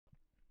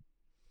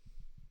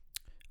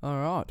All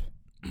right.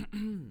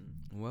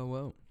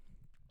 Well.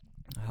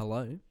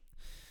 Hello.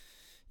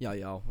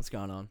 Yo, what's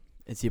going on?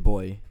 It's your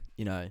boy,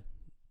 the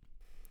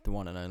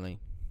one and only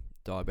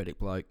diabetic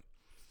bloke.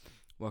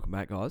 Welcome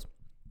back, guys.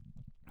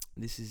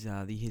 This is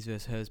the His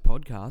vs. Hers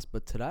podcast,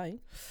 but today,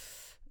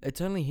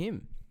 it's only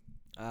him.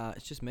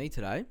 It's just me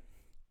today.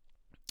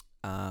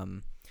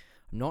 I'm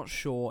not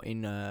sure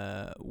in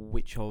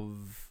which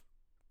of...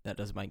 That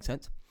doesn't make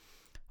sense.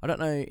 I don't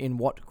know in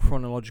what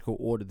chronological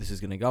order this is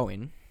going to go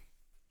in.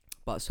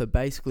 But so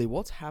basically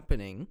what's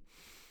happening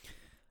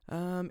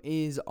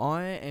is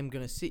I am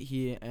going to sit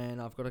here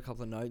and I've got a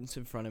couple of notes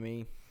in front of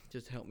me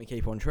just to help me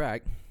keep on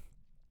track.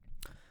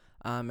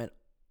 And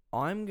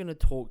I'm going to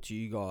talk to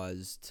you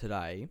guys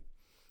today.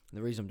 And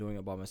the reason I'm doing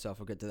it by myself,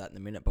 I'll get to that in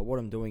a minute. But what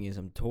I'm doing is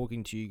I'm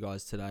talking to you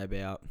guys today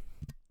about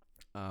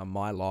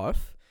my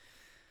life.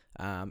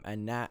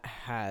 And Nat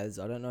has,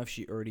 I don't know if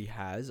she already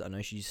has, I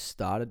know she's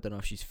started, don't know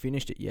if she's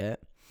finished it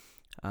yet,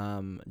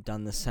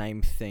 done the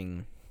same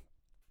thing.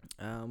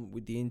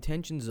 With the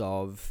intentions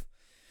of,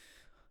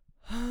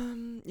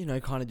 kind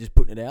of just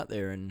putting it out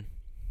there and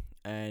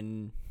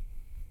I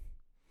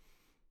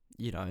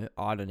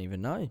don't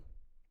even know,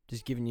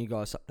 just giving you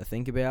guys something to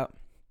think about,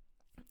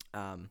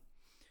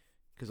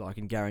 because I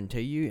can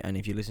guarantee you, and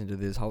if you listen to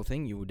this whole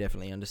thing, you will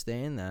definitely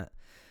understand that,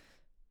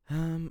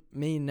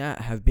 me and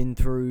Nat have been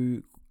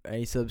through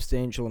a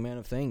substantial amount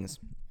of things,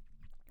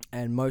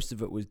 and most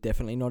of it was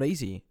definitely not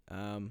easy,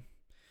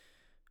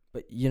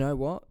 but you know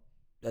what?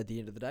 At the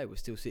end of the day, we're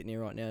still sitting here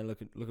right now and look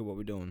at what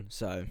we're doing.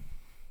 So,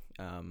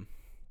 I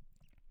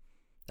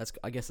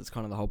guess that's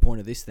kind of the whole point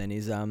of this then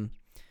is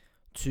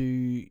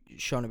to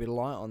shine a bit of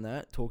light on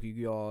that, talk you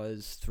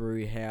guys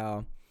through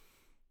how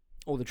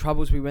all the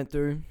troubles we went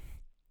through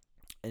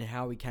and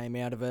how we came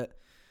out of it.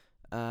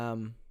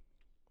 And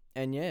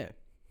yeah,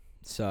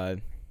 so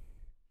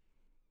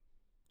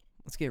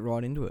let's get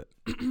right into it.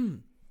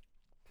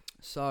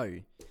 So,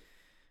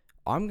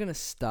 I'm gonna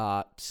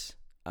start.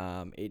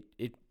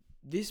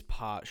 This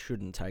part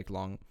shouldn't take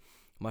long.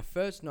 My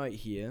first note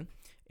here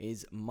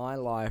is my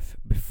life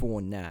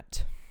before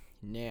Nat.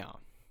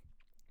 Now,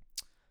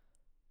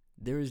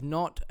 there is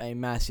not a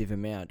massive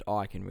amount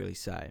I can really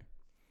say,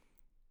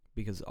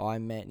 because I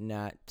met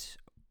Nat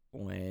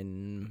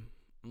when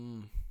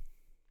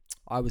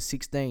I was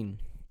 16.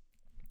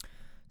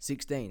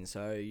 16,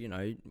 so,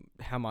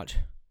 how much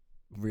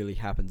really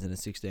happens in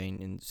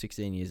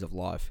 16 years of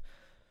life?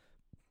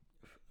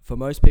 For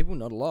most people,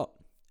 not a lot.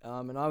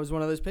 And I was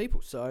one of those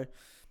people. So,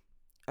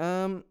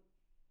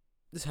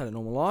 just had a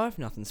normal life,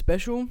 nothing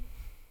special.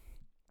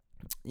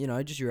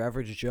 Just your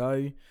average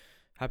Joe.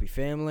 Happy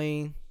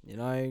family.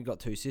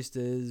 Got 2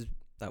 sisters.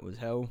 That was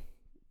hell.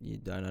 You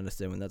don't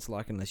understand what that's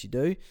like unless you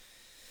do.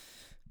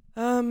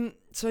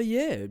 So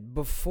yeah,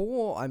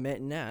 before I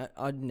met Nat,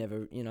 I'd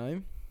never,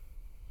 I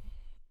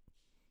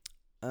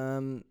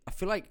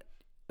feel like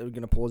we're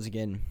going to pause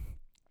again.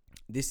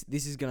 This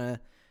is going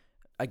to,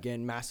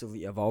 again,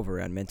 massively evolve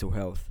around mental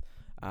health.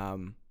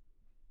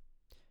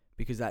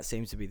 Because that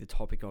seems to be the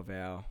topic of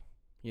our,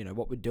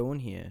 what we're doing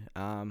here,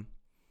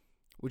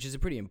 which is a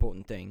pretty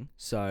important thing.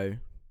 So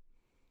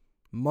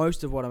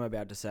most of what I'm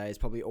about to say is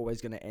probably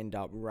always going to end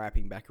up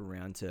wrapping back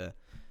around to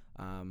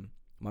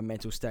my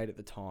mental state at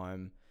the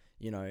time,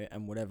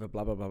 and whatever,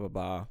 blah, blah, blah, blah,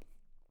 blah.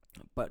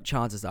 But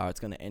chances are it's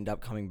going to end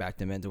up coming back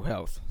to mental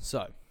health.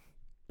 So,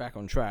 back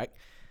on track.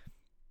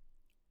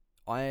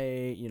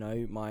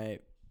 My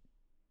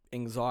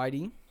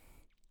anxiety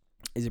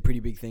is a pretty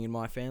big thing in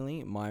my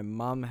family. My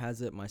mum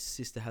has it. My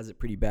sister has it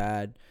pretty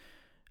bad.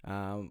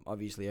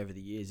 Obviously, over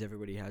the years,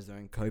 everybody has their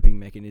own coping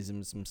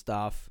mechanisms, some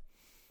stuff.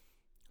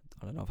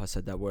 I don't know if I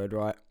said that word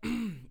right.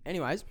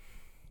 Anyways,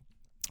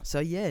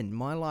 so yeah,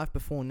 my life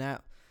before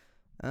Nat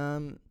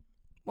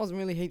wasn't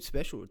really heaps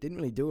special. It didn't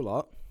really do a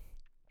lot.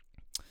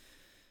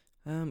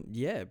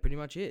 Yeah, pretty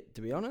much it,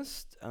 to be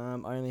honest. I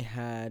only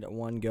had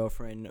one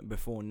girlfriend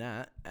before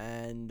Nat,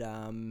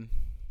 and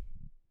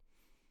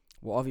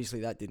well, obviously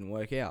that didn't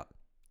work out.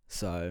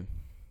 So,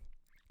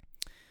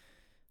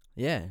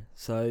 yeah.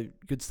 So,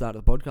 good start to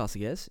the podcast, I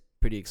guess.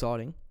 Pretty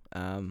exciting.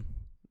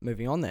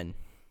 Moving on then.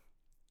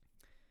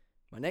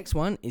 My next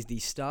one is the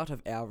start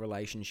of our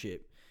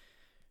relationship.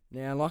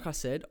 Now, like I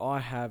said, I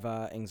have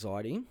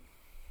anxiety.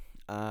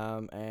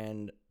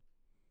 And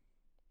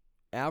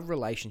our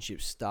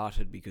relationship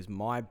started because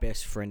my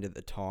best friend at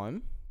the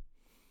time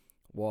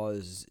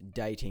was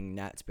dating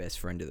Nat's best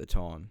friend at the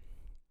time.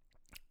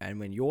 And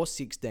when you're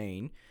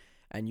 16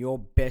 and your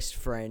best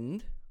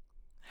friend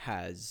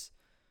has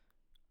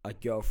a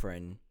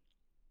girlfriend,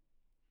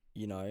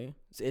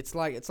 it's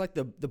like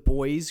the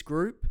boys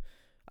group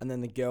and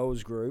then the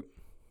girls group,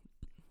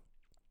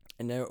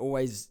 and they're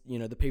always,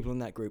 the people in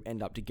that group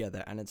end up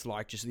together, and it's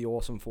like just the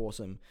awesome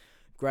foursome,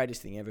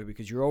 greatest thing ever,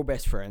 because you're all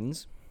best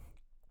friends,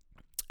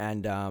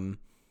 and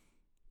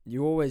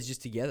you're always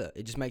just together.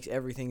 It just makes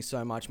everything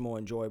so much more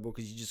enjoyable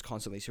because you're just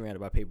constantly surrounded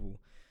by people,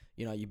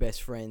 your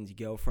best friends,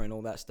 your girlfriend,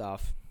 all that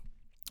stuff.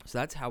 So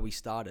that's how we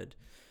started.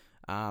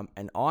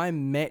 And I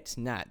met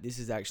Nat. This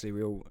is actually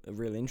a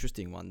real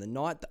interesting one. The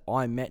night that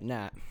I met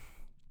Nat,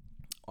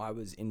 I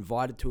was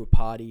invited to a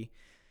party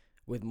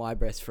with my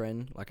best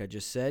friend, like I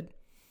just said.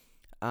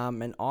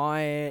 And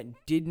I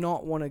did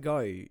not want to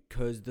go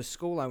because the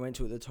school I went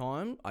to at the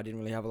time, I didn't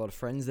really have a lot of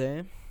friends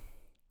there.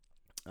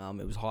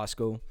 It was high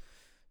school.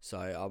 So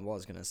I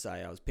was going to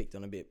say I was picked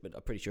on a bit, but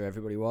I'm pretty sure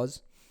everybody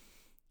was.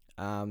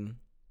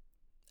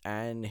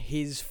 And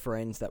his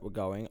friends that were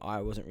going,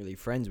 I wasn't really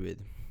friends with.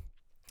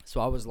 So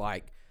I was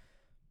like,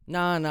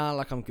 nah,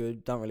 like I'm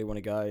good. Don't really want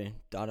to go.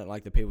 I don't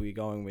like the people you're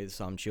going with,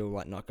 so I'm chill,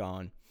 like not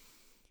going.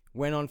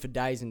 Went on for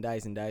days and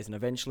days and days, and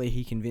eventually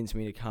he convinced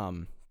me to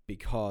come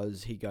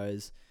because he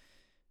goes,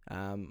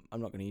 I'm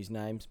not going to use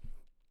names,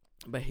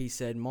 but he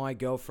said, my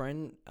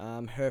girlfriend,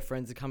 her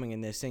friends are coming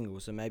and they're single,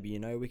 so maybe,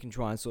 we can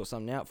try and sort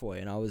something out for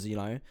you. And I was,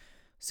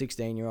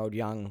 16-year-old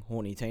young,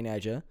 horny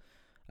teenager,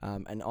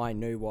 and I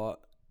knew what,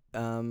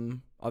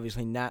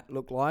 obviously Nat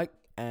looked like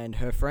and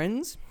her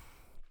friends.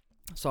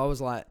 So I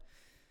was like,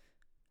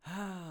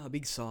 a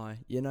big sigh.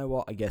 You know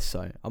what? I guess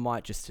so. I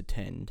might just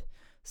attend.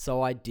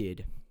 So I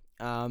did.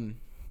 And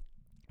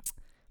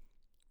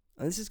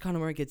this is kind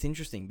of where it gets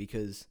interesting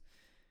because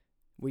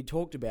we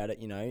talked about it,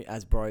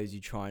 as bros,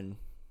 you try and,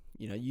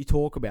 you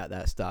talk about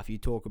that stuff. You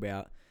talk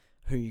about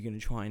who you're going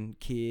to try and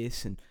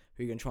kiss and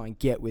who you're going to try and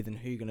get with and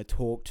who you're going to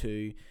talk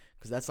to,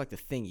 because that's like the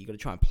thing. You got to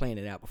try and plan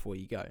it out before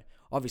you go.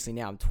 Obviously,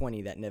 now I'm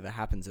 20, that never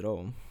happens at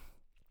all.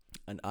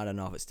 And I don't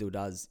know if it still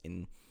does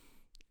in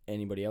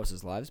anybody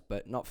else's lives,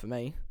 but not for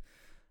me.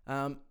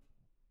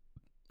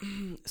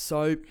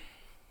 So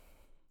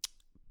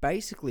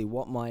basically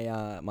what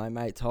my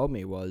mate told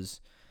me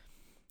was,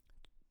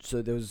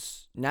 so there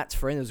was Nat's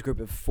friend, there was a group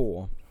of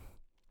 4.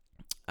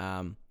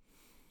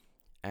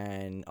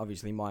 And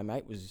obviously my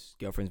mate was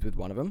girlfriends with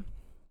one of them.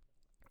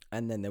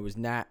 And then there was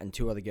Nat and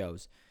 2 other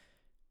girls.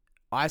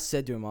 I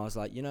said to him, I was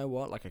like, you know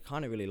what? Like, I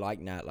kind of really like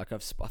Nat. Like, I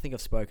think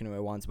I've spoken to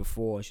her once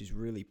before. She's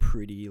really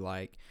pretty.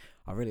 Like,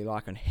 I really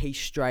like her. And he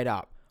straight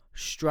up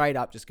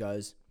just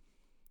goes,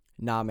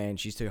 nah, man,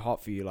 she's too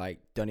hot for you. Like,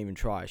 don't even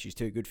try. She's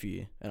too good for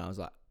you. And I was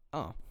like,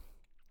 oh,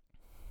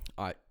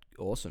 all right,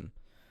 awesome.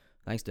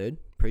 Thanks, dude.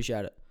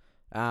 Appreciate it.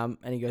 And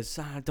he goes,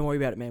 don't worry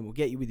about it, man. We'll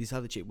get you with this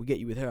other chick. We'll get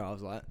you with her. I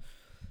was like,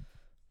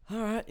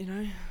 all right,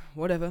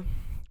 whatever.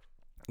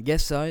 I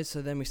guess so.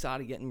 So then we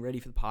started getting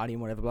ready for the party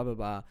and whatever, blah, blah,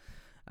 blah.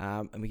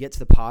 And we get to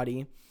the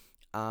party,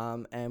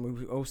 and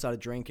we all started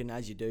drinking,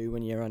 as you do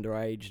when you're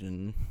underage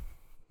and,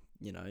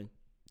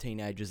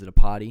 teenagers at a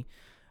party.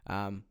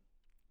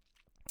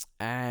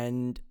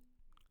 And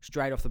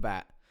straight off the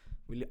bat,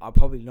 I'm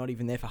probably not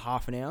even there for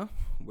half an hour.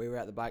 We were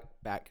at the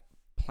back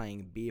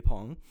playing beer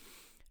pong,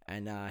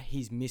 and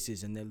his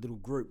missus and their little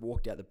group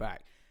walked out the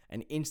back,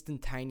 and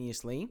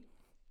instantaneously,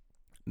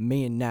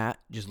 me and Nat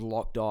just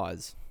locked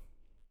eyes.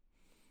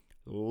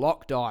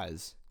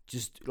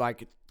 Just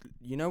like,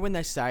 when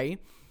they say,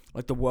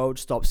 like, the world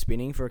stops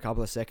spinning for a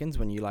couple of seconds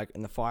when you, like,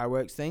 in the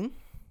fireworks thing?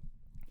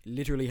 It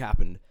literally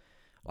happened.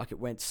 Like, it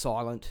went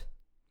silent.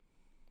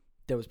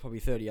 There was probably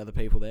 30 other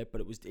people there,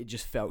 but it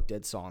just felt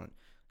dead silent.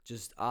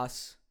 Just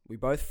us. We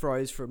both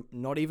froze for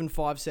not even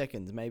 5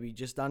 seconds, maybe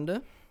just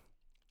under.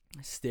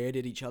 Stared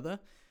at each other.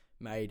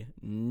 Made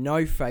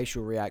no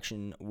facial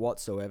reaction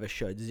whatsoever.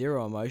 Showed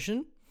zero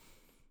emotion.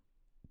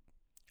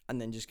 And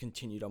then just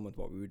continued on with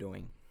what we were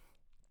doing.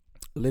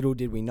 Little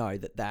did we know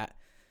that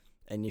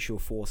initial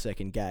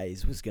 4-second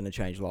gaze was going to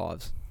change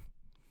lives.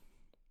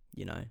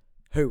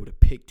 Who would have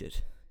picked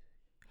it?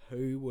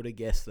 Who would have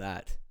guessed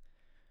that?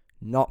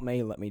 Not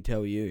me, let me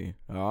tell you.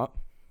 Alright?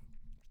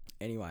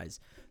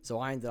 Anyways, so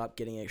I ended up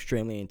getting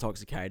extremely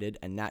intoxicated,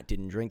 and Nat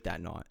didn't drink that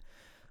night.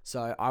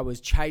 So I was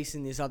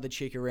chasing this other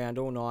chick around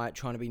all night,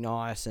 trying to be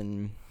nice,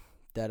 and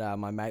that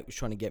my mate was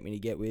trying to get me to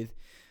get with.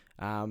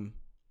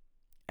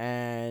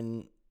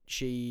 And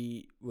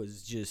she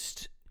was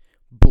just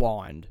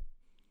blind,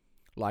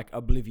 like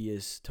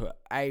oblivious to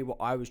A, what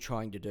I was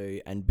trying to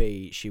do, and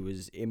B, she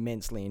was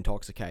immensely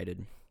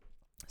intoxicated.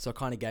 So I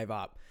kind of gave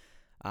up.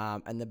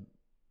 And the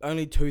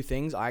only 2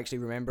 things I actually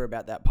remember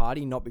about that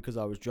party, not because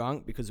I was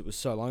drunk, because it was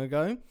so long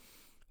ago,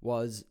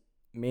 was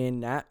me and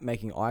Nat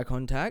making eye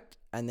contact,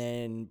 and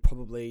then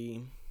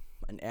probably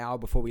an hour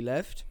before we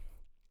left,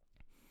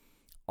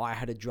 I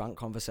had a drunk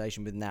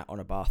conversation with Nat on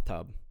a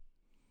bathtub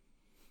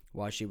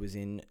while she was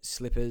in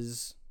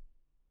slippers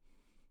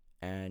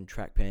and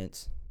track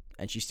pants.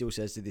 And she still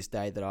says to this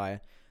day that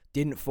I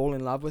didn't fall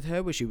in love with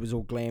her where she was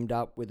all glammed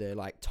up with her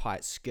like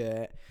tight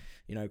skirt,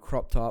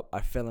 crop top. I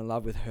fell in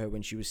love with her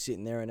when she was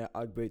sitting there in her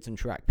Ugg boots and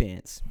track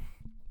pants.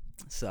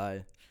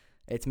 So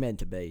it's meant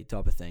to be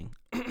type of thing.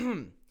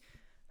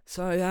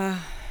 So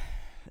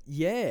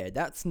yeah,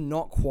 that's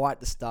not quite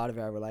the start of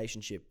our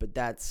relationship, but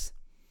that's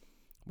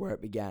where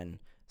it began.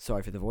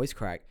 Sorry for the voice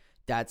crack.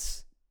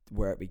 That's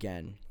where it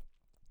began.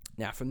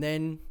 Now, from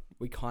then,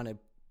 we kind of,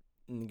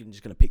 I'm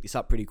just going to pick this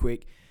up pretty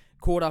quick,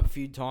 caught up a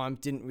few times,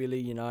 didn't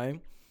really,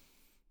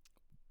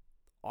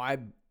 I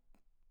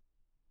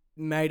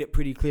made it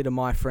pretty clear to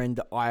my friend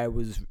that I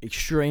was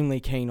extremely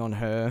keen on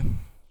her,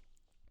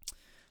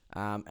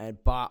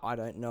 but I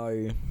don't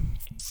know,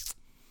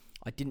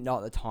 I didn't know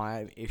at the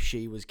time if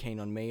she was keen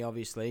on me,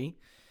 obviously,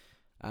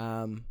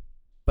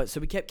 but But so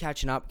we kept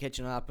catching up,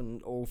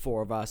 and all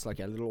four of us,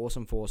 like our little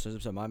awesome foursome,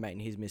 so my mate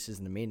and his missus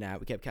and me and Nat,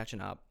 we kept catching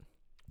up.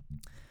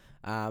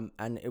 And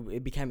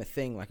it became a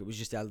thing, like it was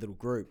just our little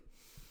group.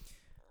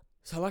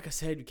 So like I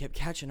said, we kept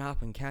catching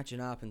up and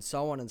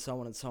so on and so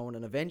on and so on,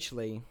 and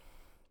eventually,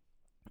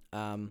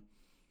 me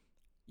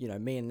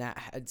and Nat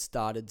had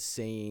started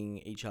seeing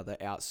each other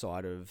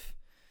outside of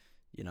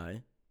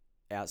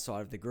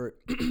the group.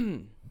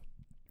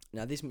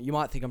 Now this, you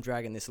might think I'm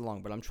dragging this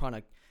along, but I'm trying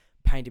to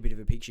paint a bit of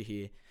a picture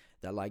here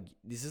that like,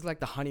 this is like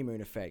the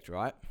honeymoon effect,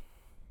 right?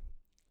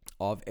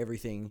 Of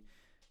everything,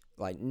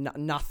 like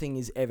nothing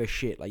is ever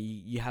shit. Like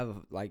you have,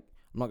 like,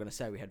 I'm not going to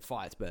say we had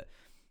fights, but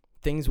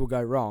things will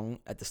go wrong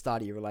at the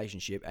start of your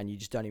relationship and you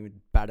just don't even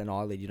bat an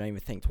eyelid. You don't even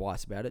think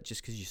twice about it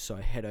just because you're so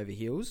head over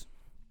heels.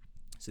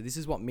 So this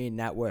is what me and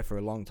Nat were for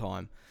a long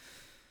time.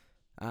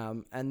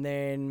 And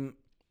then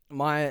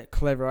my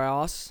clever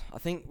ass, I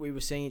think we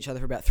were seeing each other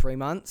for about 3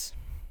 months.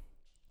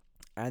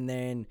 And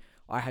then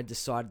I had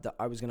decided that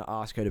I was going to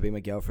ask her to be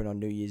my girlfriend on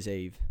New Year's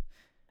Eve.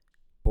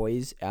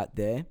 Boys out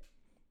there,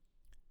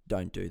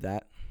 don't do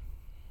that.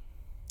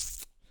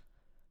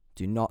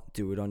 Do not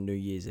do it on New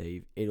Year's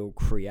Eve. It'll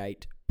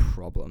create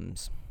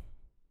problems.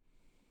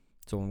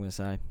 That's all I'm going to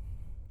say.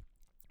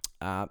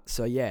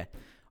 So yeah,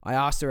 I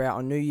asked her out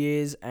on New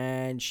Year's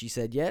and she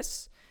said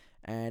yes.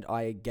 And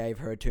I gave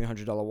her a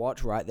 $200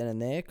 watch right then and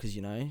there because,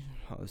 I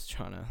was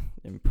trying to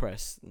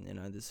impress,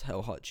 this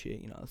hell hot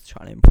chick, I was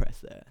trying to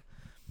impress her.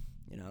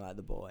 Like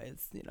the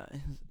boys, you know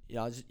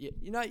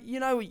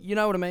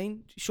what I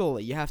mean?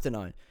 Surely, you have to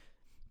know. You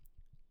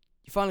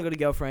finally got a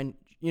girlfriend,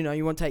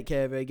 you want to take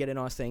care of her, get her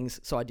nice things,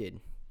 so I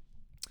did.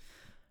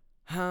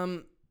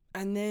 And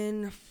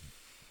then,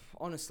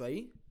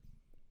 honestly,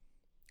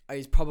 it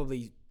was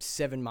probably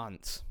 7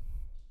 months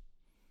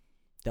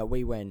that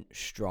we went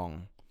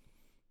strong.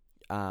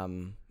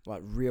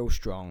 Like real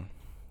strong.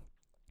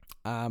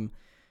 I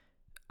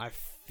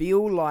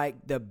feel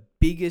like the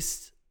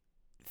biggest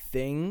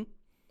thing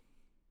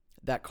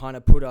that kind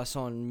of put us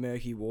on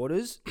murky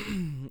waters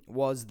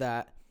was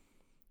that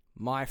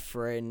my best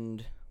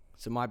friend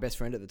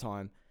at the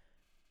time,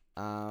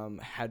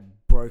 had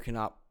broken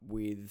up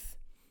with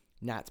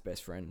Nat's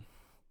best friend.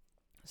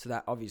 So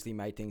that obviously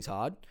made things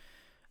hard.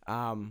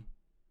 And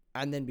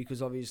then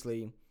because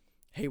obviously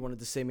he wanted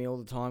to see me all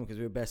the time because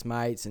we were best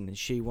mates, and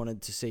she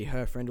wanted to see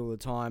her friend all the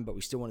time, but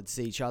we still wanted to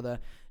see each other,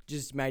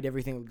 just made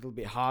everything a little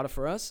bit harder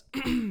for us.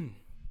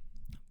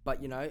 But,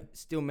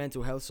 still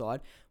mental health side,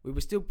 we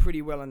were still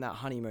pretty well in that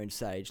honeymoon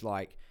stage.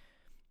 Like,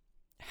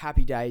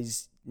 happy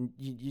days,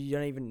 you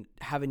don't even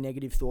have a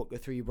negative thought go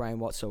through your brain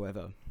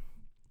whatsoever.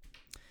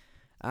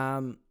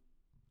 And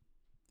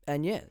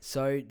yeah,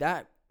 so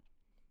that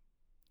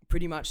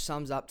pretty much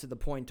sums up to the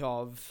point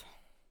of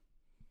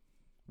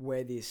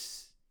where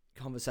this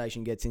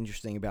conversation gets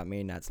interesting about me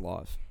and Nat's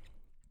life.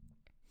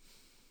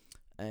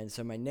 And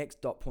so my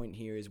next dot point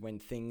here is when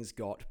things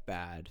got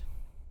bad.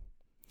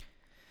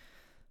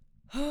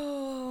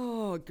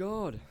 Oh,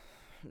 God.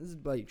 This is a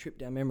bloody trip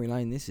down memory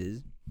lane, this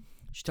is.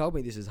 She told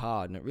me this is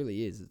hard, and it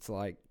really is. It's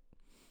like,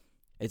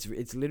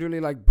 it's literally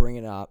like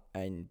bringing up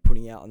and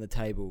putting out on the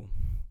table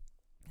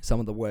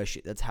some of the worst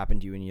shit that's happened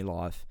to you in your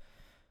life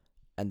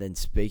and then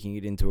speaking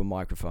it into a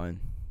microphone.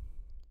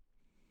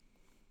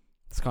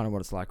 It's kind of what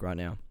it's like right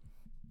now.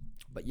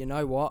 But you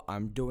know what?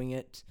 I'm doing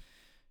it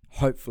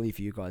hopefully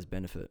for you guys'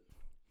 benefit.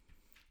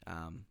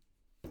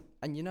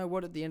 And you know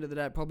what? At the end of the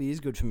day, it probably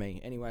is good for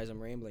me. Anyways, I'm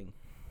rambling.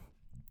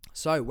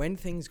 So, when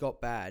things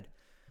got bad,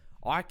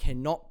 I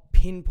cannot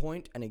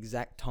pinpoint an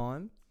exact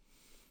time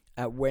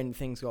at when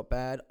things got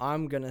bad.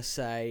 I'm going to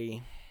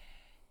say,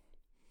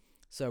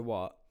 so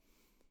what?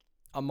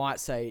 I might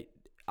say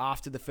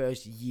after the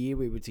first year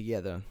we were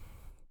together.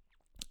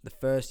 The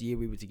first year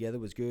we were together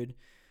was good.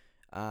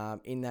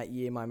 In that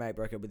year, my mate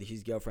broke up with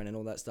his girlfriend and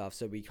all that stuff,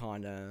 so we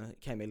kind of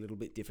came a little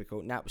bit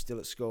difficult. Nat was still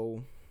at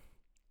school.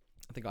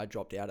 I think I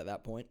dropped out at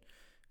that point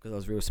because I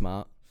was real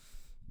smart.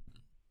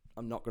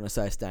 I'm not going to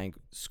say stay in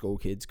school,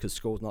 kids, because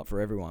school's not for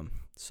everyone.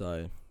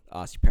 So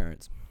ask your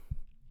parents.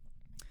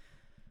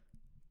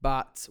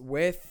 But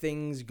where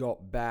things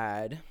got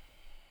bad,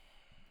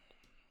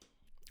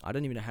 I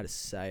don't even know how to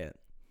say it.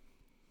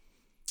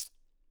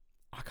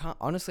 I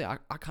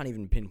can't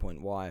even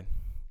pinpoint why.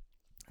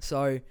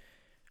 So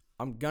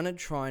I'm going to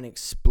try and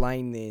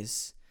explain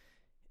this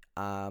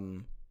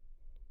in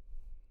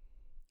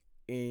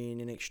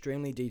an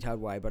extremely detailed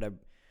way, but I'm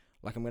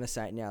going to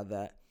say it now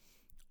that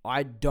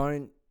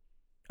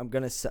I'm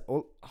going to say,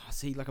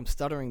 I'm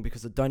stuttering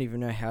because I don't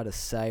even know how to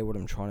say what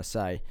I'm trying to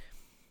say.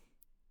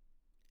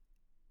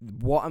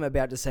 What I'm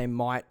about to say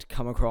might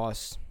come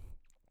across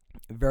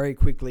very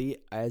quickly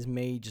as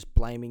me just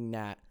blaming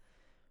Nat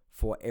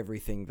for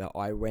everything that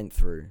I went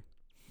through.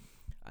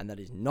 And that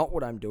is not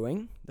what I'm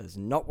doing. That is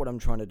not what I'm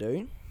trying to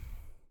do.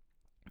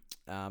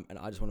 And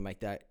I just want to make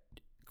that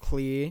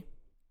clear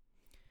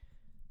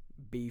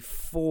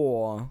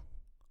before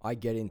I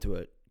get into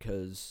it.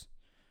 Because,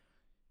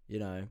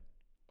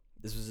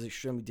 this was an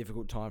extremely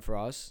difficult time for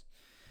us.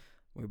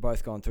 We've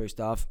both gone through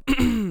stuff.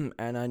 And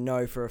I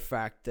know for a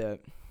fact that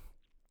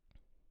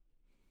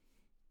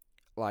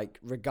like,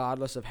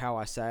 regardless of how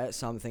I say it,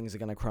 some things are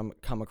going to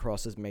come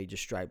across as me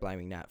just straight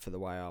blaming Nat for the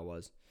way I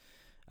was.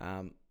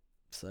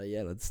 So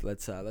yeah,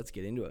 let's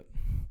get into it.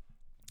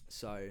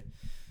 So,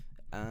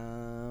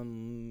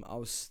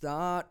 I'll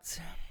start.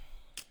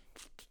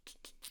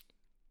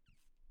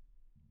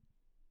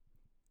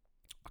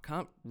 I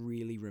can't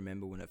really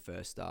remember when it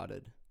first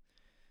started.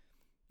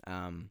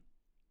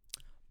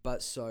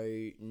 But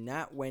so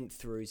Nat went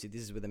through. So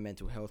this is where the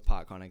mental health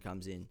part kind of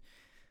comes in.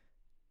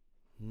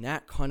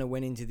 Nat kind of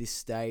went into this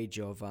stage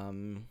of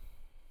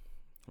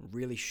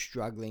really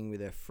struggling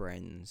with her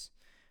friends,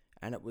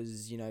 and it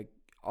was,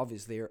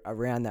 obviously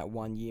around that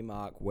 1 year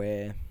mark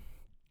where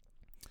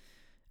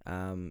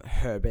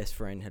her best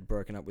friend had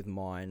broken up with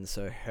mine.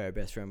 So her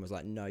best friend was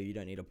like, "No, you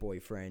don't need a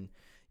boyfriend,"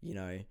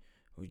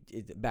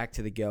 back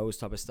to the girls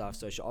type of stuff.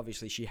 So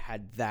she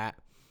had that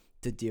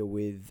to deal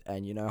with,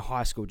 and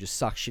high school just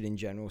sucks shit in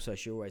general. So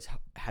she always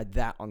had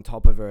that on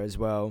top of her as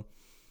well.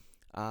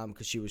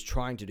 Because she was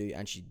trying to do,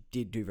 and she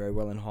did do very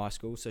well in high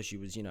school. So she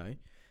was,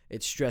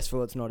 it's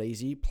stressful, it's not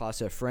easy. Plus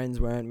her friends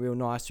weren't real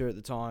nice to her at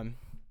the time.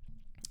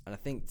 And I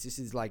think this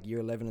is like year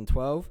 11 and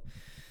 12.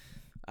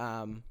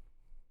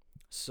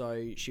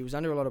 So she was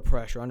under a lot of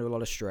pressure, under a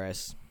lot of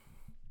stress.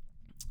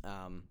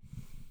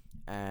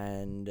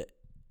 And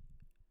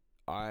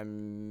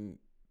I'm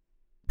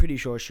pretty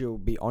sure she'll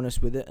be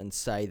honest with it and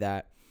say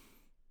that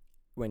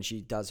when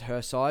she does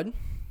her side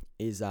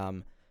is,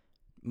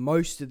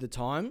 most of the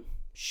time,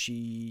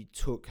 she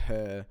took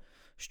her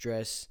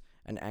stress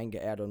and anger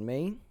out on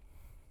me,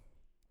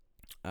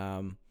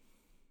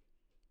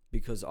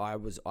 because I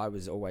was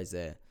always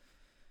there.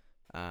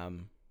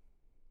 I'm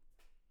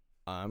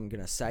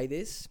gonna say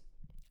this,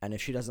 and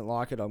if she doesn't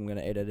like it, I'm gonna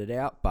edit it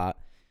out. But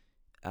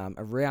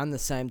around the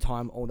same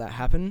time all that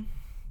happened,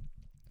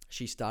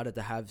 she started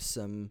to have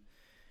some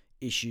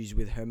issues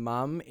with her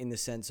mum, in the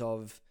sense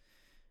of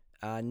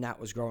Nat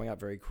was growing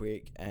up very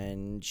quick,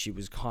 and she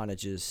was kind of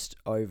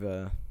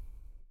over,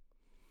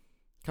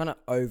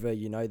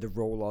 the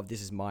rule of, this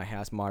is my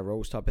house, my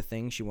rules type of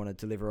thing. She wanted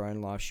to live her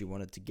own life. She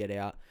wanted to get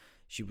out.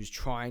 She was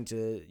trying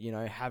to,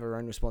 have her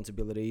own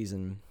responsibilities,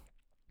 and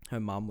her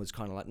mum was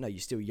kind of like, "No, you're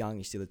still young.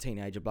 You're still a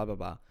teenager, blah, blah,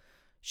 blah."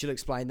 She'll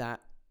explain that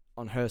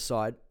on her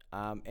side.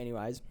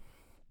 Anyways,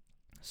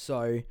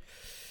 so,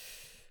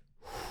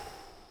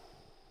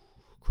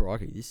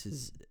 crikey, this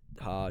is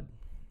hard.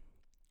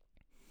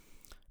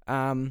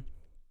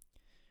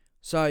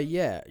 So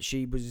yeah,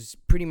 she was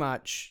pretty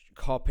much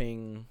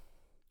copping,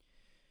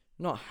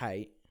 not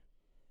hate,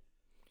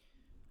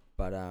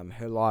 but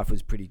her life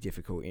was pretty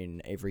difficult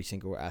in every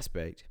single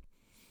aspect.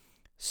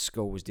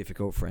 School was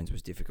difficult, friends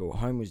was difficult,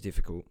 home was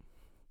difficult.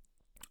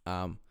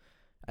 And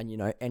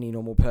any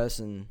normal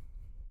person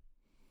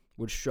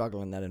would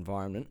struggle in that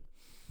environment.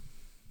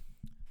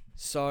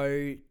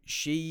 So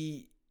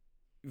she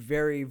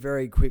very,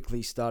 very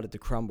quickly started to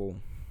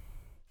crumble.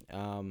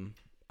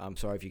 I'm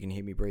sorry if you can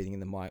hear me breathing in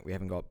the mic. We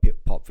haven't got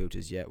pop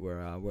filters yet.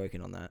 We're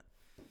working on that.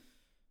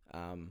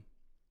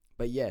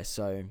 But yeah,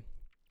 so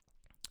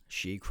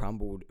she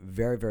crumbled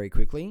very, very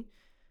quickly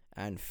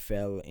and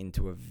fell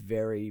into a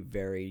very,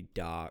 very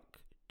dark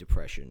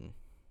depression.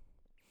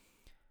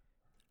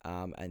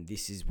 And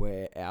this is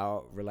where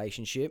our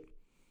relationship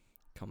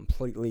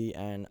completely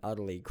and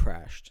utterly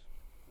crashed.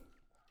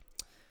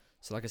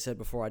 So like I said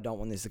before, I don't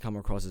want this to come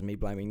across as me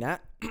blaming Nat,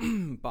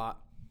 but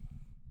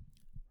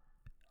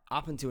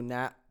up until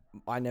Nat,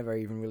 I never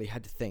even really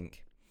had to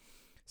think.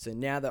 So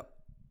now that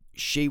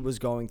she was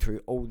going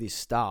through all this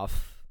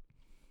stuff,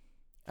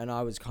 and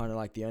I was kind of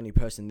like the only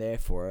person there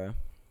for her,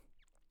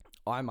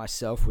 I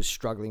myself was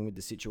struggling with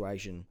the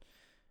situation.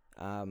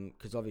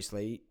 Because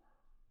obviously,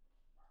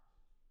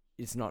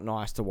 it's not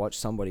nice to watch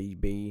somebody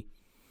be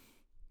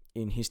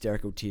in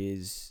hysterical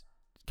tears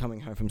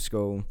coming home from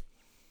school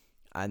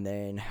and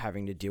then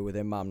having to deal with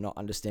their mum not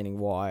understanding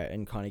why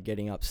and kind of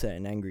getting upset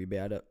and angry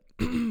about it.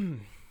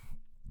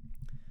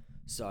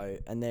 So,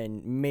 and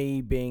then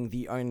me being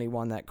the only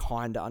one that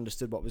kind of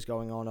understood what was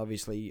going on,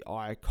 obviously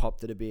I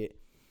copped it a bit.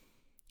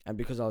 And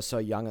because I was so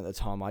young at the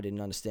time, I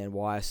didn't understand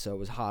why, so it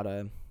was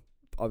harder,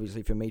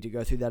 obviously, for me to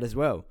go through that as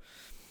well.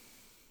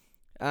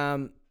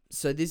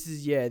 So this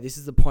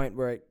is the point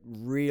where it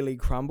really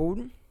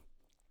crumbled,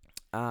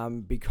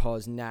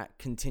 because Nat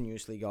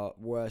continuously got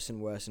worse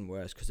and worse and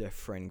worse because her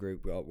friend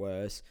group got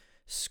worse.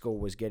 School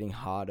was getting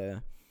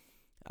harder.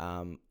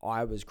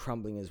 I was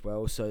crumbling as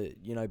well. So,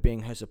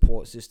 being her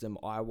support system,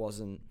 I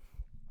wasn't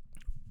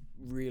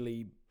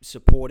really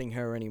supporting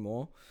her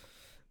anymore.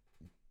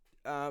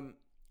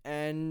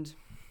 And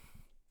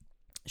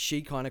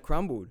she kind of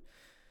crumbled.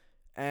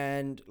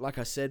 And like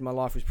I said, my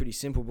life was pretty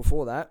simple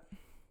before that.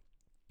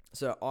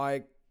 So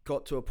I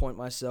got to a point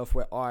myself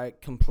where I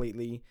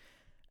completely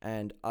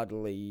and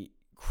utterly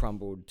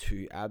crumbled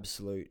to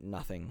absolute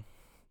nothing.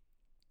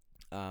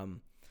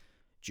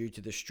 Due to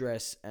the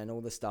stress and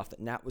all the stuff that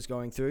Nat was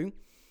going through.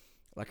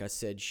 Like I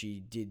said, she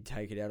did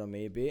take it out on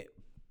me a bit.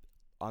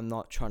 I'm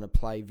not trying to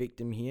play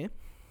victim here.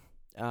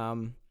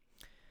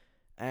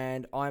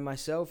 And I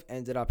myself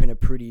ended up in a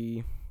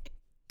pretty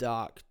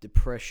dark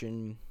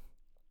depression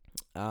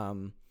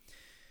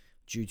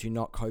due to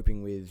not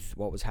coping with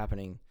what was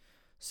happening.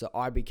 So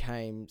I'm going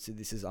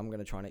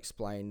to try and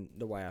explain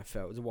the way I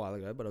felt. It was a while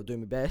ago, but I'll do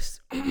my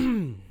best.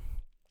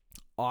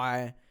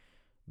 I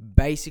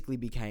basically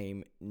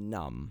became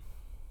numb.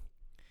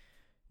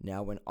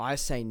 Now, when I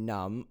say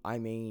numb, I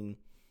mean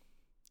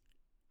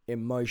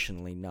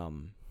emotionally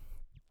numb.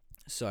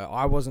 So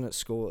I wasn't at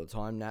school at the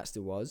time, Nat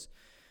still was.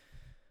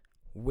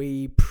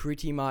 We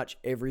pretty much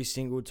every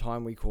single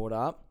time we caught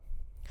up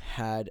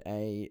had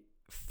a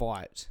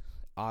fight,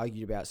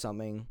 argued about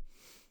something,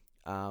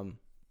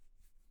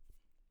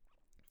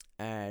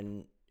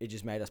 and it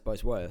just made us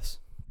both worse.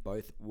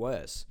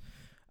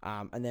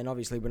 And then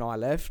obviously when I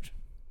left,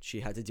 she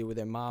had to deal with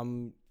her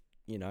mum,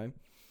 and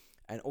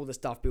all the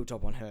stuff built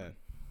up on her.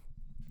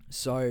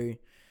 So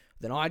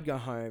then I'd go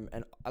home,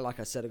 and like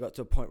I said, I got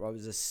to a point where I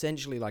was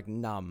essentially like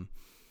numb.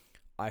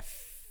 I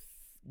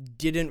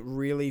didn't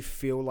really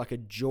feel like a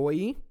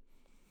joy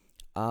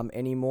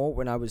anymore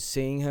when I was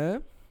seeing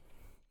her.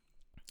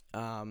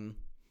 I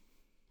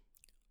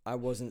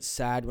wasn't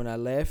sad when I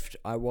left.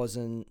 I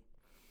wasn't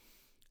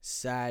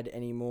sad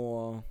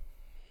anymore.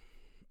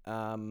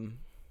 When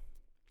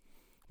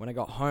I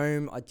got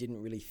home, I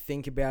didn't really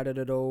think about it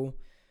at all.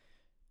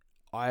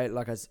 I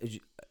was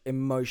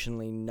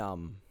emotionally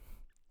numb.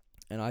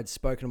 And I'd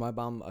spoken to my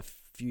mum a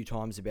few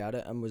times about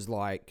it and was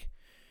like,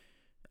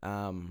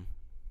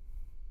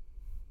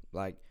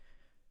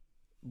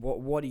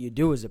 what do you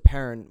do as a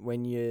parent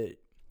when your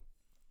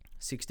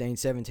 16,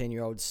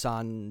 17-year-old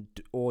son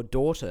or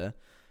daughter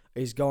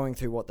is going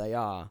through what they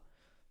are?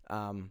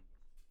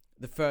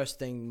 The first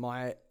thing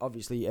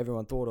obviously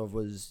everyone thought of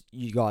was,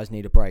 you guys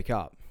need to break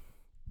up.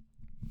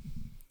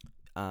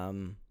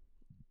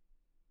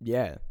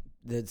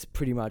 That's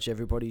pretty much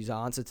everybody's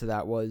answer to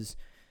that was,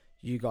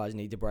 you guys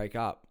need to break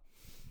up.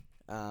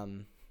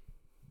 But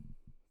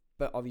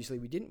obviously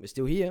we didn't. We're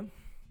still here.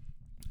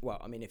 Well,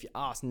 I mean, if you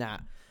ask Nat,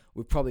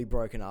 we've probably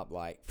broken up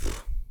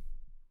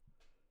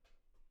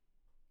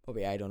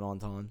probably 8 or 9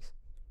 times.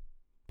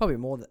 Probably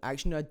more than...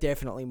 Actually, no,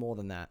 definitely more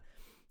than that.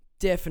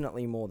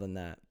 Definitely more than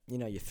that.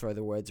 You throw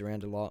the words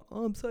around a lot.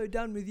 Oh, I'm so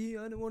done with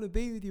you. I don't want to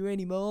be with you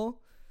anymore.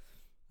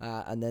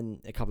 And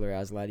then a couple of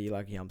hours later, you're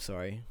like, yeah, I'm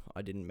sorry.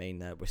 I didn't mean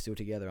that. We're still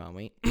together, aren't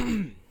we?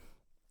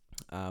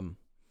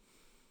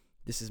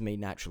 This is me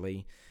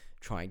naturally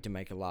trying to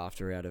make a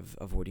laughter out of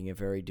avoiding a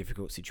very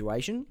difficult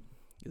situation.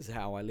 This is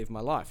how I live my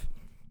life.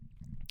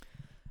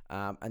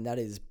 And that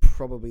is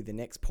probably the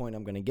next point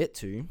I'm going to get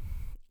to,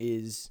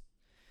 is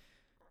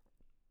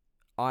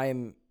I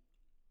am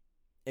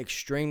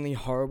extremely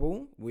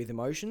horrible with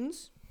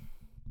emotions,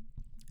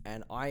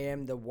 and I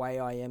am the way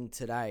I am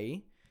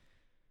today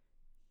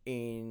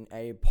in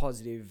a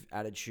positive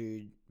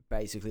attitude.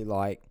 Basically,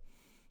 like,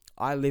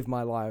 I live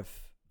my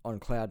life on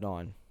cloud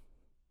 9.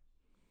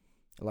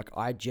 Like,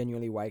 I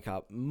genuinely wake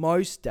up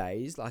most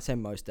days,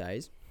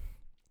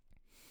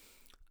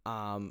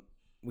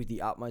 with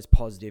the utmost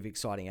positive,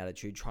 exciting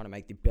attitude, trying to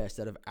make the best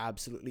out of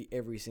absolutely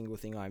every single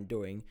thing I'm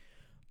doing,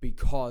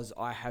 because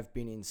I have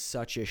been in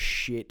such a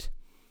shit,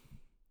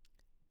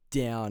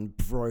 down,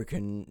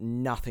 broken,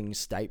 nothing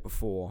state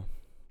before,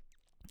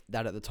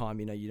 that at the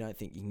time, you don't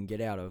think you can get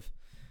out of.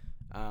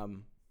 So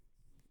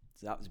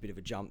that was a bit of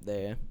a jump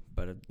there,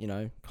 but,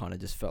 kind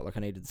of just felt like I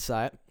needed to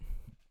say it.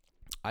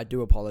 I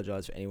do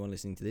apologize for anyone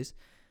listening to this.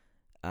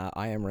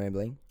 I am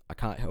rambling. I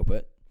can't help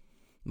it.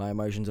 My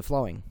emotions are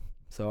flowing.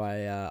 So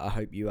I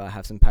hope you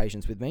have some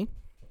patience with me.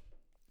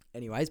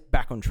 Anyways,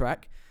 back on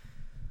track.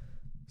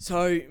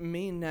 So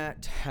me and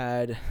Nat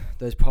had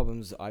those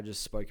problems I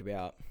just spoke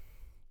about.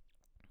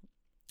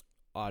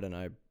 I don't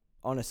know.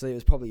 Honestly, it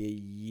was probably a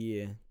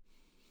year.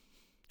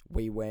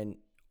 We went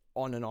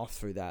on and off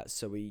through that.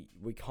 So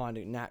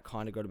Nat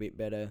kind of got a bit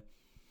better.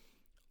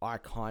 I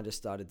kind of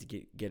started to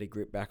get a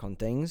grip back on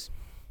things.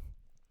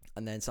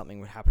 And then something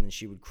would happen and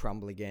she would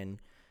crumble again.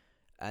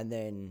 And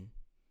then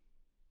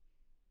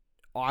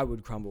I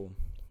would crumble.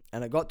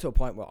 And it got to a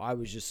point where I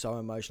was just so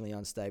emotionally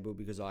unstable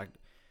because I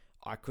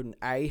couldn't,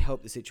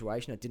 help the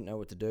situation. I didn't know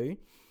what to do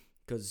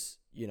because,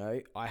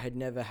 I had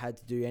never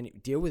had to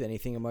deal with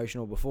anything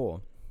emotional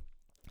before.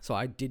 So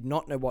I did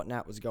not know what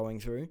Nat was going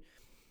through.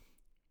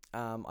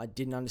 I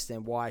didn't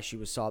understand why she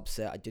was so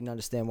upset. I didn't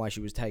understand why she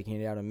was taking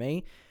it out on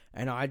me.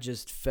 And I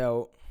just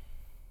felt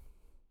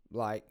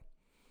like,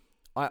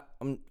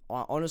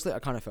 honestly, I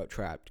kind of felt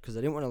trapped because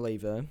I didn't want to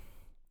leave her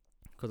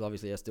because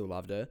obviously I still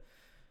loved her,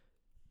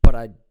 but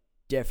I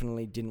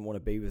definitely didn't want to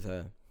be with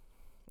her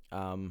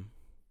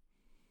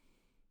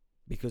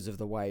because of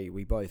the way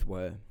we both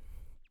were.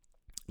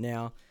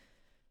 Now,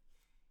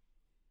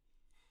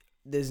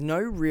 there's no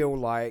real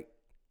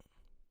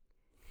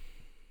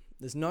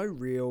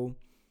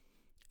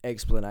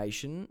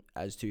explanation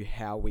as to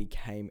how we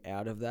came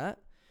out of that.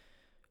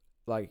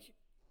 Like,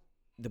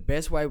 the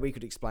best way we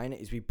could explain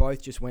it is we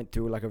both just went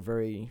through like a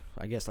very,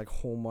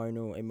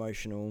 hormonal,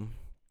 emotional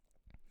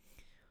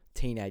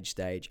teenage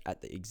stage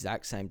at the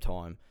exact same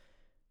time,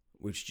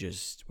 which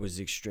just was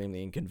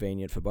extremely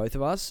inconvenient for both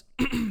of us.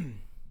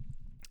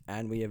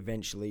 And we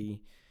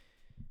eventually,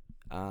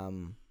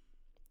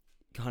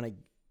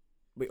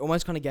 we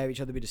almost kind of gave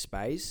each other a bit of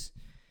space,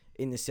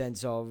 in the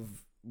sense of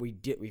we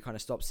kind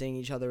of stopped seeing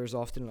each other as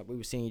often. Like, we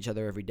were seeing each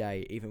other every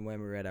day, even when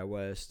we were at our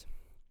worst.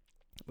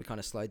 We kind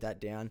of slowed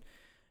that down.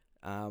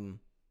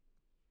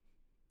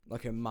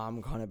 Like, her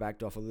mum kind of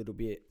backed off a little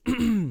bit,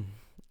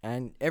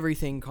 and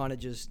everything kind of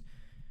just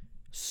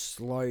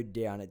slowed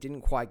down. It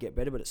didn't quite get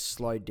better, but it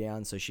slowed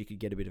down so she could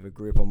get a bit of a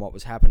grip on what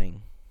was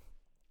happening.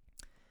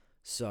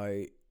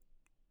 So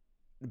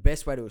the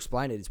best way to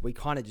explain it is we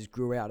kind of just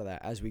grew out of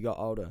that as we got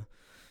older.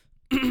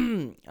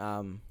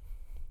 I'm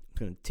going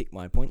to tick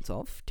my points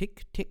off.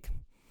 Tick, tick,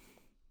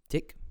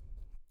 tick,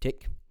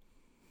 tick,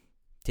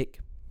 tick.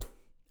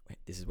 Wait,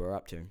 this is where we're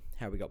up to.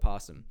 How we got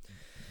past them.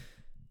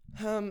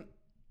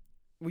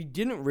 We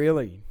didn't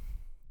really.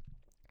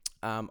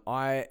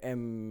 I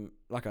am,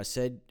 like I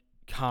said,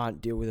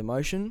 can't deal with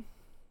emotion.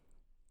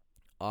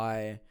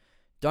 I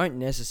don't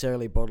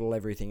necessarily bottle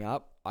everything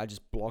up. I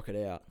just block it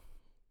out.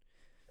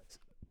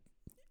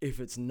 If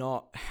it's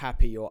not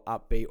happy or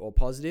upbeat or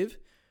positive,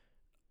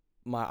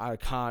 I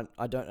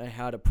don't know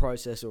how to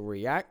process or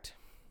react.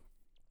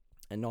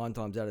 And 9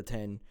 times out of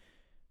 10,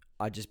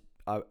 I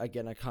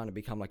kind of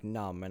become like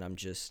numb, and I'm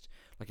just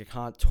like, I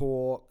can't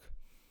talk,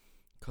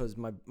 because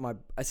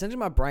essentially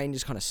my brain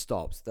just kind of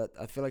stops. That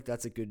I feel like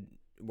that's a good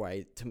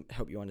way to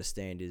help you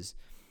understand, is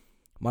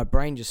my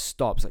brain just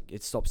stops. Like,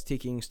 it stops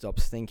ticking,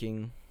 stops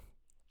thinking,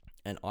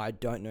 and I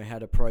don't know how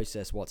to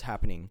process what's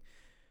happening.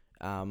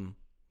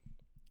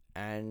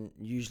 And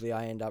usually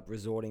I end up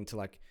resorting to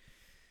like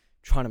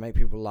trying to make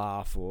people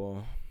laugh,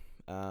 or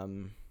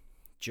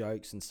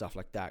jokes and stuff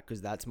like that,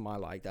 because that's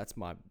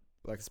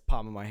it's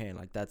palm of my hand.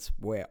 Like, that's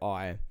where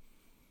I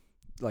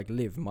like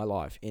live my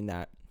life, in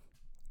that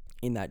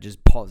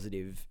just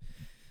positive,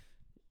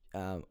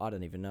 I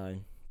don't even know,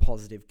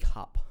 positive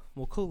cup.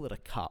 We'll call it a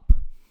cup.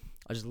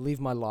 I just live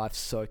my life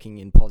soaking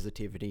in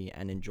positivity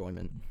and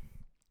enjoyment.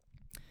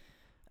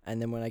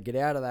 And then when I get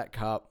out of that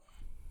cup,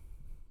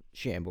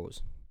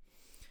 shambles.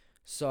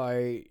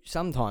 So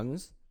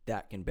sometimes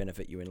that can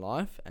benefit you in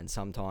life, and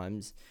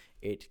sometimes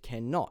it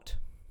cannot.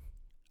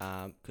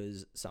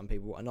 Because some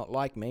people are not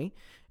like me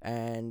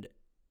and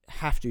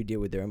have to deal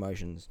with their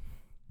emotions.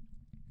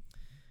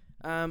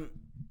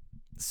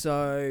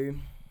 So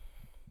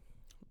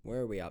where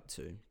are we up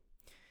to?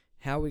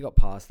 How we got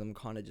past them,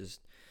 kind of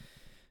just,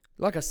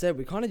 like I said,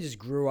 we kind of just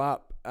grew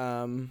up.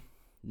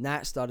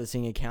 Nat started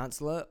seeing a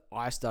counsellor.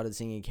 I started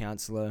seeing a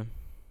counsellor.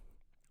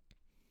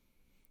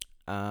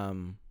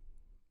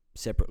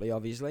 Separately,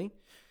 obviously.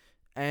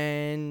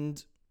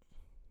 And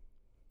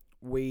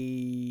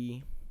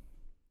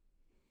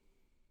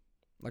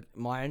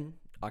mine,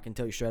 I can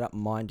tell you straight up,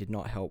 mine did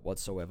not help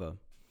whatsoever.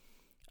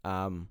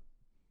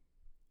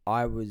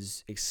 I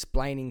was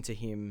explaining to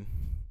him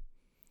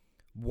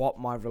what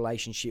my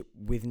relationship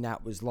with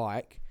Nat was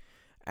like.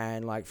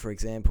 And, like, for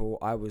example,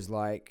 I was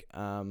like,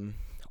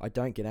 I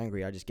don't get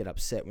angry. I just get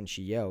upset when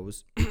she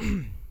yells.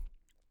 Because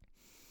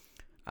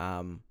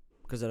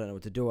I don't know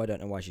what to do. I don't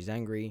know why she's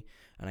angry.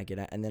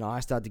 And then I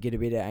start to get a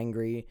bit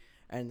angry.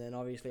 And then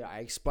obviously I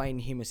explain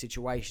to him a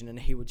situation, and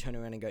he would turn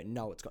around and go,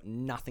 no, it's got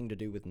nothing to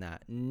do with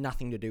Nat.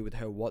 Nothing to do with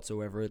her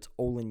whatsoever. It's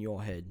all in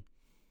your head.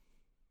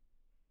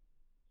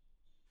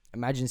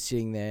 Imagine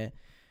sitting there,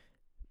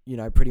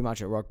 pretty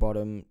much at rock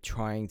bottom,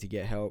 trying to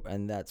get help,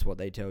 and that's what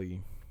they tell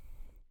you.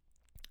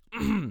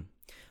 I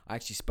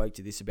actually spoke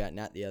to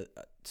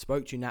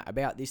Nat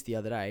about this the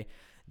other day,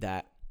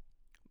 that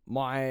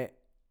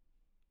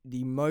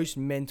the most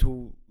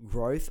mental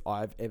growth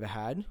I've ever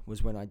had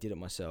was when I did it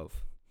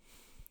myself.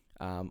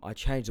 I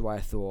changed the way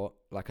I thought.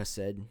 Like I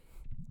said,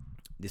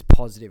 this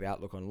positive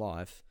outlook on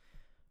life.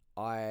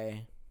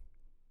 I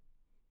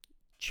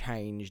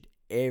changed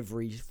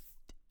every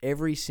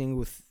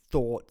single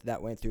thought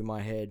that went through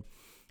my head,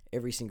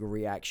 every single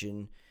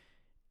reaction,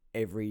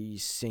 every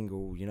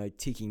single,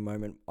 ticking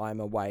moment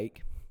I'm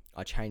awake.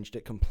 I changed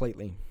it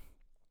completely.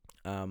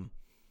 And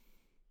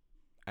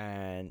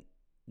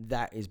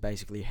that is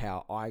basically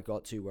how I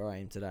got to where I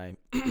am today.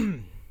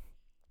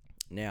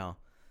 Now,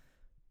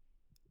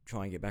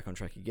 try and get back on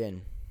track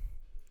again.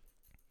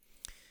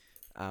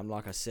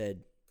 Like I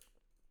said,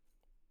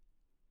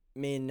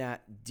 me and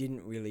Nat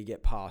didn't really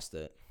get past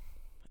it.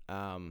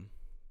 And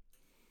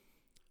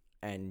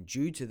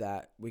due to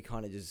that, we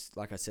kind of just,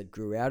 like I said,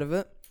 grew out of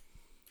it.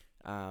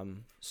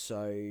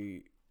 So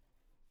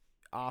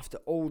after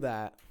all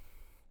that,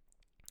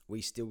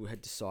 we still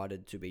had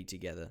decided to be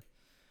together.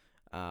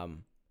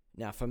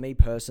 Now, for me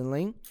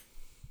personally,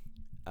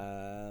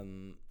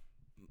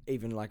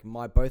 even like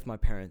both my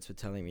parents were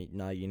telling me,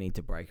 no, you need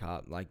to break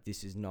up. Like,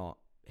 this is not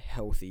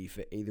healthy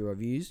for either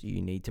of you.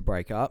 You need to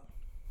break up.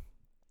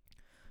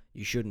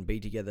 You shouldn't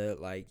be together.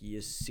 Like,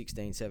 you're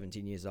 16,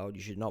 17 years old.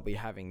 You should not be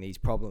having these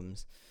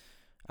problems.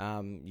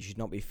 You should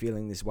not be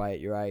feeling this way at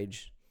your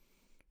age.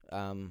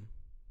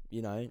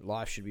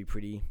 Life should be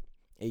pretty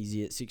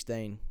easy at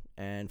 16.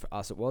 And for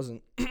us, it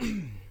wasn't.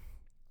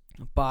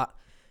 But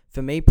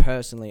for me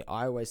personally,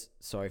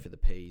 sorry for the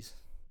peas.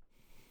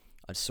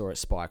 I just saw it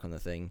spike on the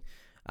thing.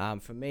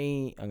 For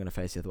me, I'm going to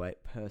face the other way.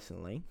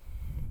 Personally,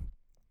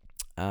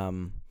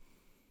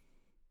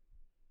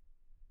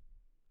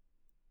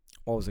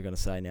 What was I going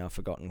to say now? I've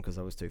forgotten because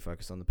I was too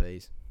focused on the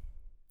P's.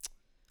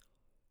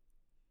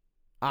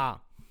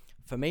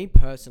 For me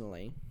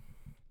personally,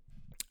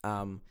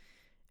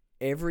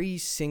 every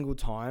single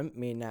time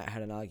me and Nat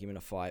had an argument,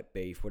 a fight,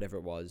 beef, whatever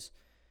it was,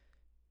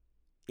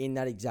 in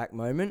that exact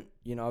moment,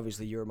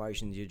 obviously your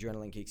emotions, your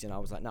adrenaline kicks in. I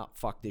was like, nah,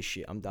 fuck this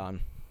shit. I'm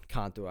done.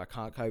 Can't do it. I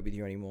can't cope with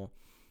you anymore.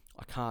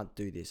 I can't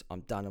do this.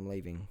 I'm done. I'm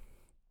leaving.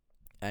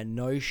 And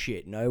no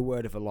shit, no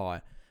word of a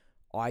lie,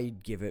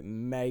 I'd give it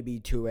maybe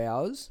 2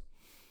 hours.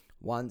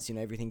 Once,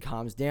 everything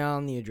calms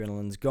down, the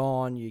adrenaline's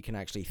gone, you can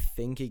actually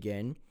think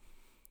again.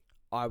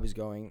 I was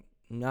going,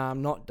 nah,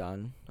 I'm not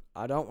done.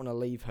 I don't want to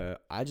leave her.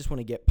 I just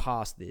want to get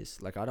past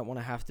this. Like, I don't want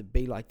to have to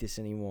be like this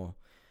anymore.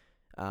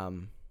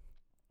 And,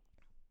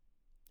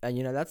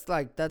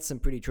 that's some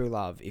pretty true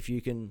love. If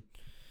you can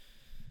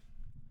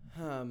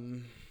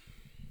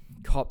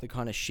cop the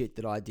kind of shit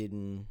that I did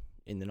in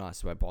the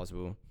nicest way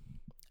possible.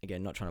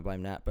 Again, not trying to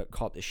blame that, but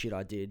cop the shit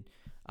I did.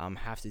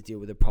 Have to deal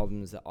with the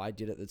problems that I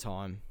did at the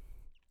time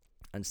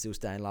and still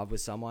stay in love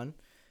with someone.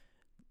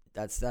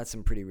 That's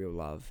some pretty real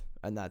love.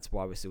 And that's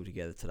why we're still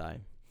together today.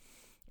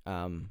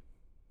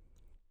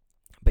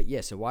 But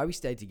yeah, so why we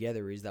stayed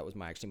together is that was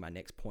my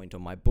next point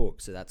on my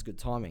book. So that's good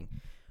timing.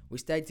 We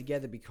stayed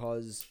together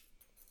because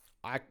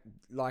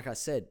like I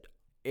said,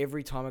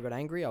 every time I got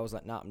angry, I was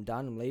like, nah, I'm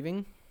done. I'm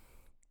leaving.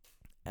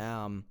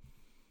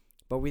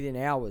 But within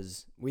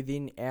hours,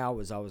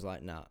 I was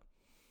like, nah,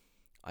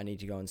 I need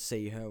to go and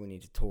see her. We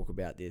need to talk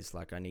about this.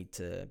 Like, I need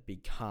to be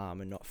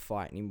calm and not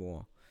fight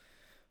anymore.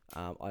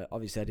 I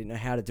didn't know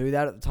how to do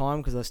that at the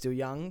time because I was still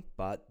young,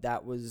 but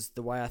that was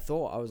the way I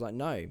thought. I was like,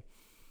 no,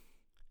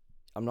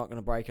 I'm not going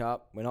to break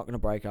up. We're not going to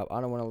break up.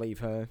 I don't want to leave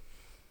her.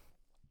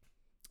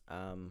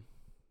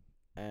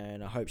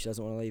 And I hope she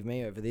doesn't want to leave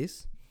me over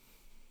this.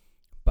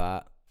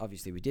 But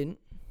obviously we didn't.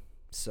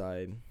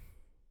 So,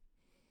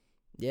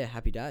 yeah,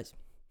 happy days.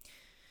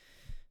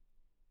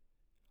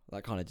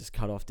 That kind of just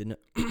cut off, didn't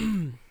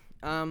it?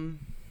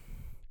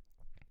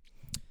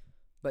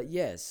 But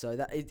yeah, so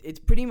that it's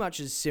pretty much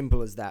as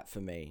simple as that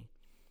for me.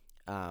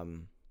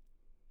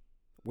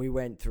 We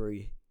went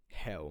through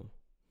hell.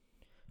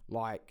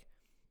 Like,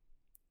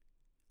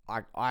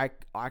 I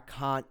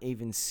can't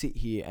even sit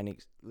here and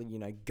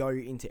go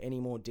into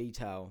any more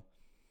detail,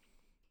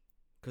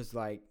 because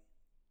like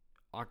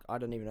I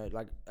don't even know.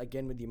 Like,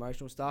 again, with the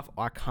emotional stuff,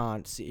 I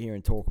can't sit here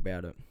and talk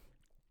about it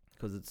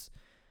because it's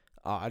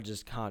I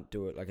just can't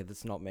do it. Like,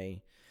 it's not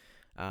me.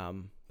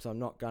 So I'm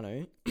not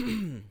gonna,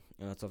 and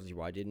that's obviously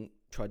why I didn't.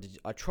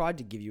 I tried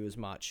to give you as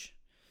much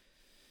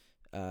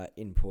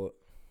input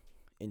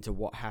into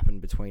what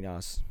happened between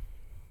us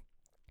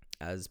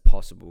as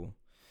possible.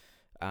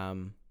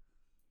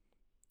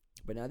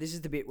 But now this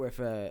is the bit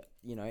where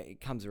it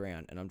comes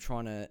around, and I'm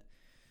trying to,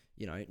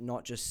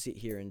 not just sit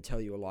here and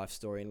tell you a life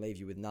story and leave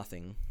you with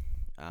nothing.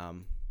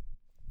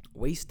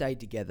 We stayed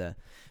together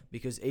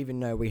because even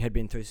though we had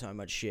been through so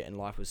much shit and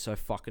life was so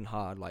fucking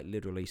hard, like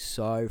literally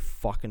so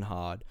fucking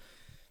hard,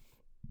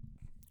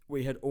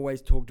 we had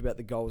always talked about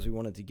the goals we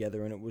wanted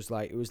together, and it was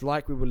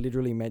like we were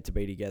literally meant to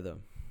be together.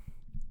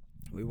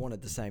 We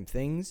wanted the same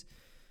things.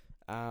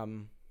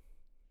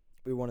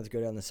 We wanted to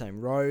go down the same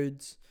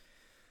roads.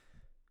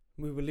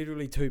 We were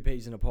literally two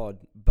peas in a pod,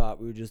 but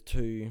we were just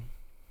two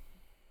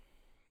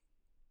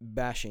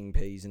bashing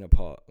peas in a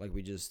pot. Like,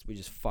 we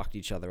just fucked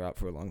each other up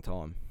for a long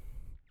time.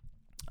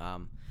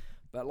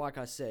 But like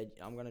I said,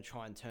 I'm going to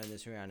try and turn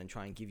this around and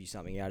try and give you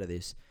something out of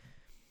this.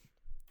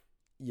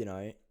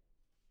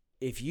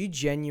 If you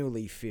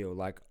genuinely feel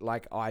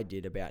like I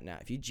did about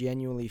Nat, if you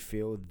genuinely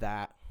feel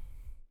that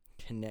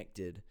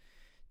connected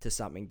to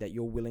something, that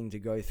you're willing to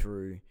go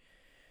through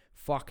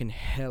fucking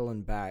hell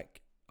and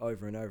back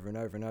over and over and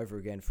over and over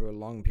again for a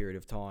long period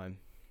of time,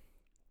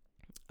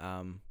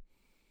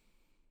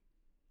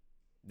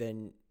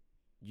 then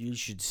you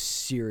should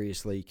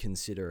seriously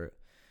consider it.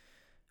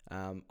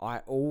 I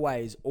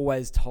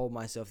always told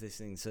myself this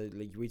thing. So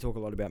we talk a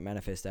lot about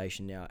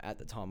manifestation now. At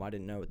the time, I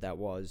didn't know what that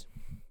was.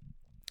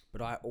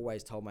 But I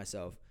always told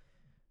myself,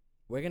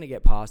 we're going to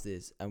get past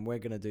this and we're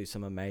going to do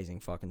some amazing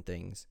fucking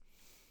things.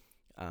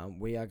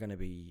 We are going to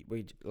be...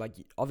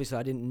 obviously,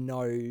 I didn't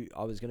know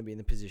I was going to be in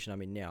the position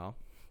I'm in now.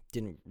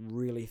 Didn't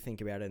really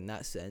think about it in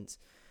that sense.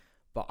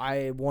 But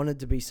I wanted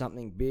to be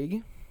something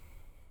big.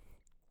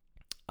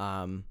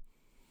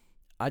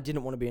 I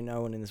didn't want to be a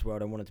no one in this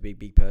world. I wanted to be a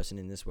big person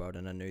in this world,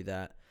 and I knew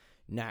that.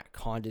 Nat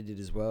kind of did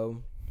as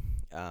well.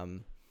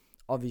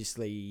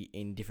 Obviously,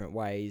 in different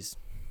ways.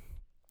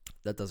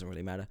 That doesn't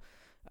really matter.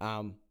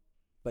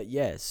 But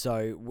yeah,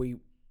 so we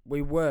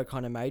were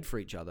kind of made for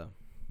each other.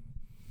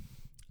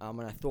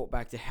 And I thought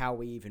back to how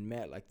we even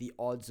met, like the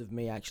odds of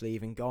me actually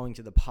even going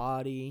to the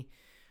party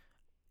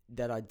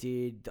that I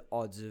did, the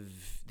odds of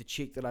the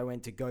chick that I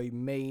went to go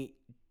meet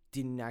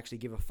didn't actually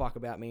give a fuck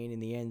about me, and in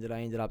the end that I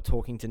ended up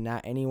talking to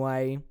Nat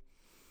anyway.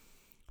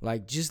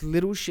 Like, just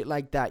little shit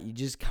like that. You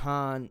just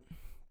can't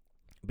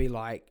be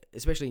like,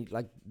 especially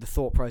like the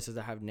thought process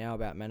I have now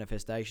about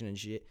manifestation and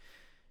shit.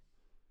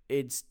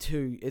 it's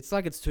too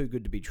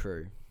good to be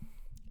true.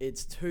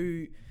 It's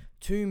too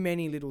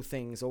many little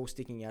things all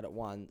sticking out at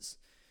once,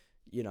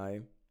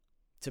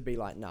 to be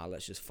like, nah,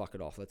 let's just fuck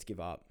it off. Let's give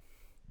up.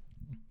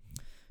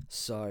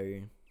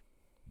 So,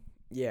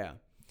 yeah.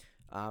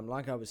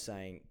 Like I was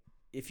saying,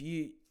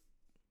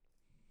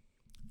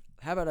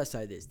 how about I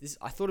say this?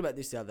 I thought about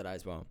this the other day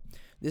as well.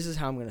 This is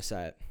how I'm going to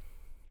say it.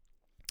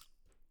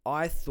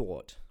 I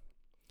thought,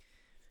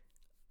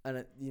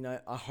 and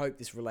I hope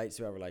this relates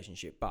to our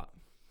relationship, but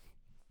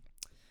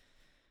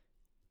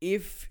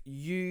if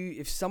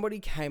somebody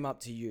came up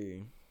to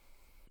you,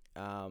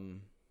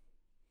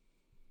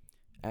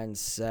 and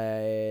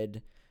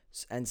said,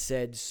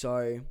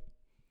 so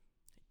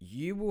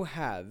you will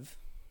have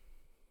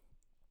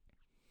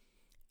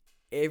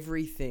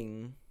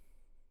everything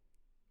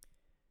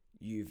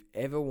you've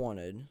ever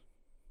wanted,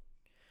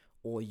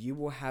 or you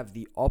will have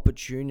the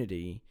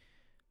opportunity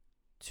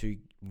to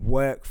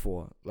work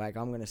for. Like,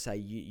 I'm going to say,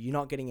 you're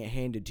not getting it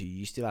handed to you.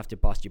 You still have to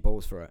bust your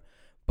balls for it.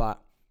 But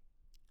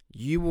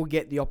you will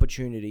get the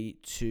opportunity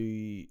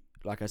to,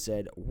 like I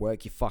said,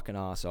 work your fucking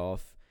ass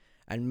off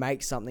and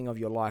make something of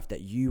your life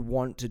that you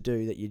want to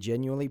do, that you're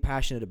genuinely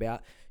passionate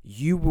about.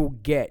 You will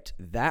get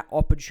that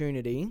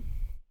opportunity,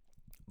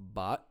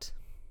 but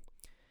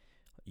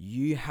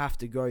you have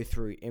to go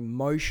through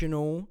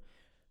emotional,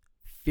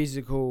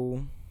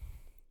 physical,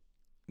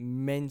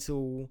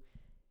 mental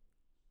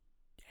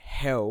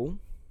hell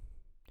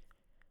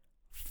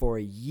for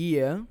a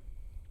year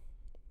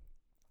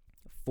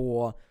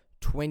for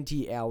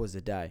 20 hours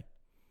a day.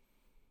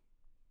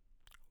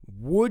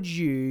 Would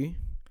you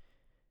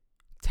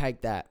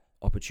take that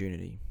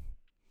opportunity?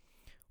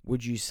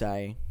 Would you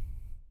say,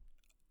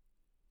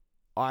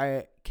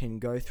 I can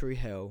go through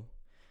hell,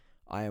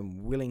 I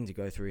am willing to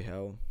go through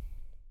hell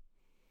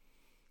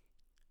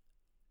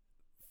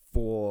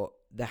for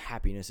the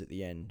happiness at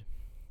the end?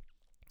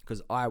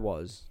 Because I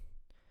was,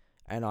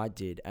 and I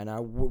did, and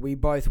we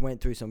both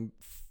went through some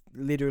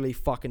literally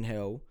fucking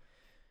hell,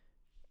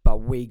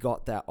 but we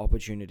got that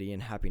opportunity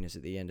and happiness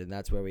at the end, and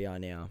that's where we are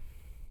now.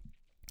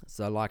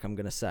 So like I'm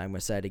going to say, I'm going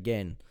to say it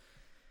again.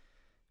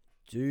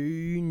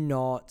 Do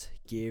not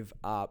give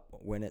up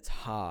when it's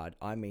hard.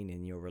 I mean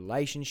in your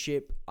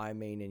relationship, I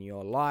mean in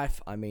your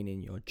life, I mean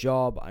in your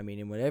job, I mean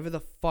in whatever the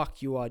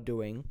fuck you are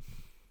doing.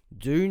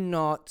 Do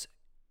not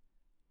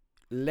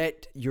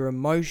let your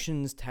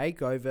emotions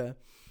take over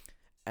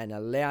and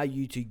allow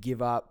you to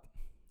give up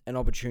an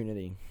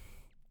opportunity.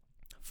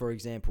 For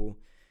example,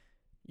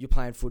 you're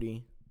playing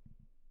footy,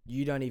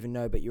 you don't even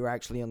know, but you're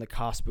actually on the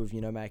cusp of,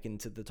 making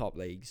it to the top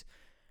leagues.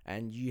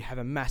 And you have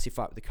a massive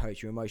fight with the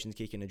coach, your emotions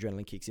kick in,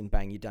 adrenaline kicks in,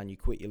 bang, you're done, you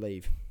quit, you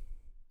leave.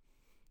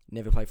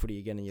 Never play footy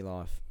again in your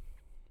life.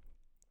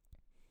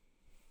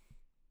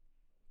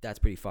 That's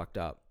pretty fucked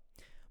up.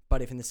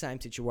 But if in the same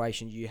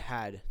situation you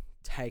had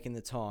taken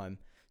the time,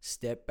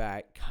 stepped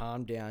back,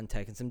 calmed down,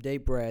 taken some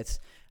deep breaths,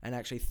 and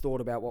actually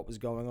thought about what was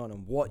going on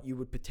and what you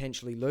would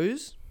potentially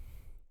lose,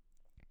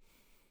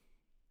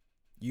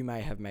 you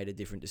may have made a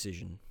different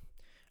decision.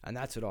 And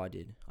that's what I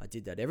did. I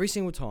did that every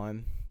single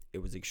time.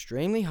 It was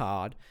extremely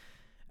hard,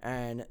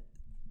 and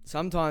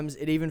sometimes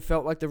it even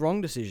felt like the wrong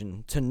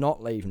decision to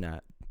not leave Nat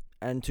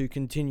and to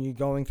continue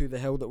going through the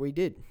hell that we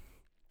did.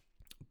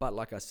 But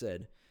like I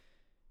said,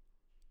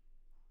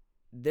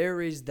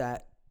 there is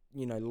that,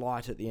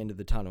 light at the end of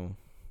the tunnel.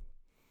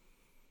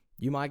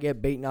 You might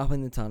get beaten up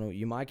in the tunnel,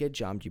 you might get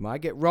jumped, you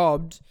might get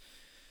robbed,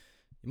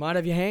 you might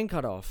have your hand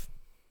cut off.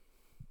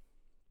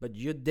 But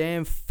you're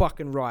damn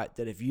fucking right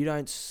that if you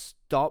don't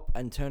stop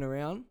and turn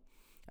around,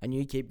 and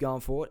you keep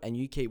going forward, and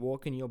you keep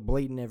walking, you're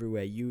bleeding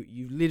everywhere. You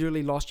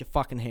literally lost your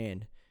fucking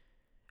hand,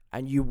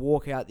 and you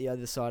walk out the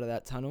other side of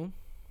that tunnel.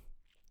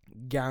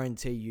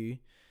 Guarantee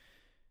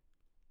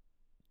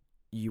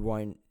you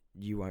won't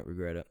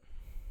regret it.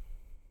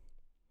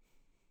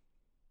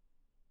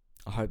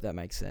 I hope that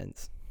makes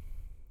sense.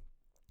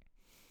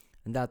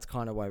 And that's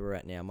kind of where we're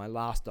at now. My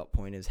last dot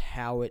point is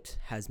how it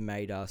has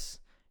made us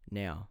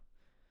now.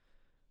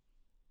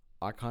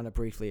 I kind of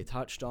briefly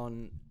touched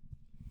on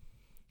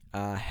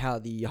how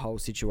the whole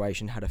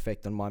situation had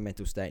effect on my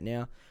mental state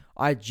now.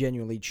 I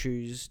genuinely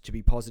choose to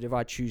be positive.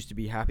 I choose to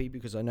be happy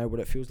because I know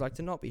what it feels like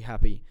to not be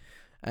happy.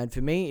 And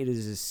for me, it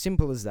is as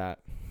simple as that.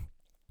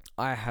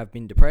 I have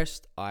been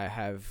depressed. I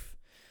have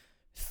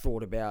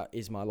thought about,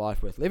 is my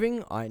life worth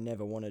living? I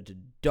never wanted to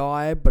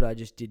die, but I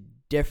just did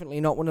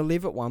definitely not want to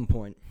live at one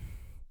point.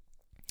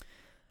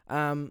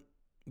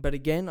 But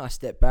again, I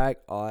stepped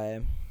back.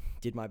 I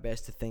did my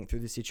best to think through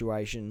the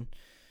situation.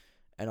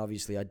 And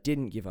obviously, I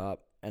didn't give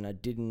up. And I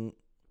didn't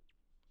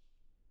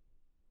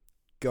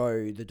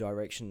go the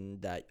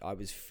direction that I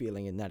was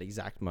feeling in that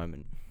exact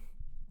moment.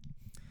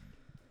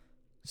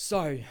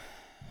 So,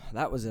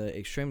 that was an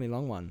extremely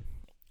long one.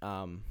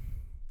 I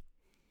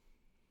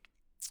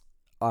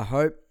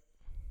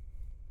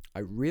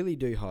really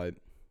do hope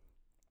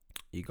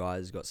you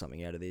guys got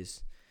something out of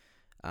this.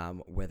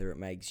 Whether it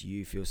makes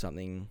you feel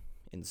something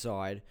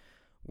inside,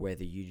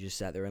 whether you just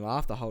sat there and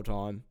laughed the whole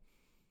time.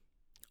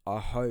 I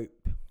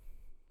hope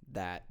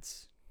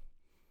that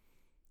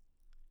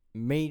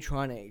me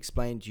trying to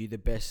explain to you the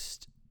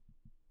best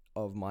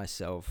of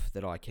myself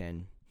that I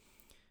can,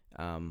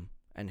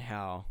 and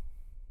how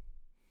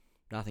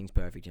nothing's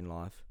perfect in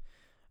life.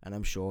 And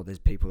I'm sure there's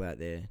people out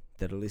there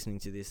that are listening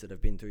to this that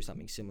have been through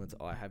something similar to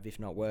I have, if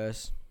not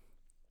worse,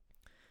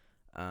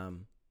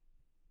 and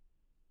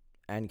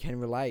can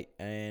relate.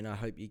 And I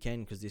hope you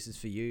can, because this is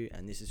for you,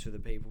 and this is for the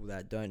people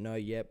that don't know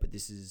yet, but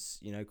this is,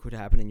 could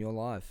happen in your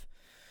life.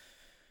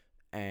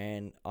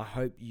 And I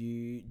hope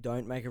you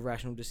don't make a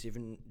rational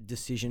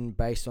decision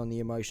based on the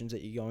emotions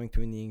that you're going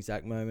through in the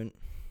exact moment,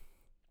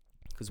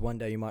 because one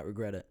day you might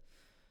regret it.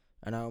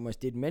 And I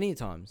almost did many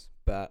times,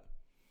 but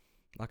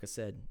like I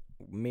said,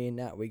 me and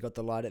Nat, we got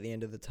the light at the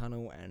end of the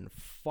tunnel, and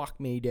fuck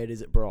me dead,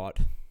 is it bright.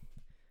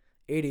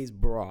 It is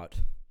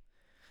bright,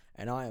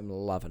 and I am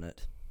loving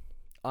it.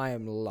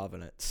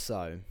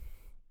 So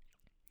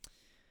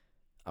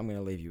I'm going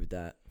to leave you with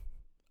that.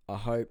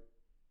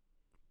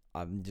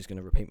 I'm just going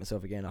to repeat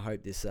myself again. I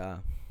hope this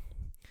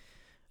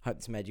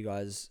made you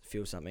guys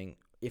feel something.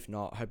 If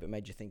not, I hope it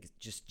made you think.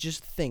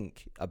 Just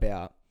think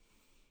about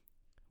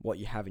what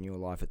you have in your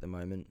life at the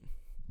moment,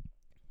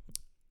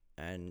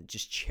 and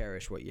just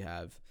cherish what you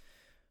have.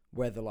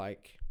 Whether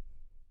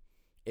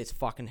it's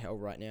fucking hell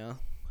right now,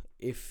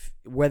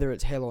 whether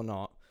it's hell or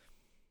not,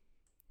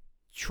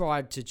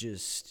 try to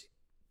just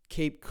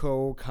keep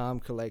cool, calm,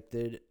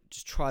 collected.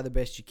 Just try the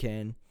best you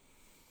can.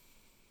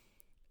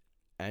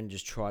 And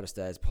just try to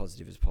stay as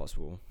positive as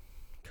possible,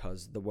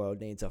 because the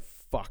world needs a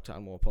fuck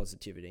ton more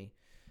positivity.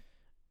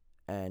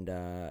 And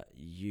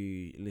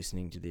you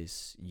listening to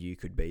this, you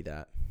could be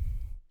that.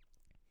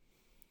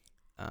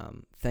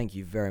 Thank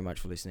you very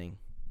much for listening.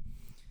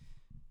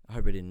 I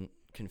hope I didn't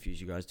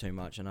confuse you guys too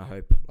much, and I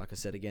hope, like I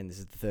said again, this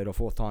is the third or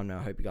fourth time now.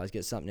 I hope you guys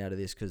get something out of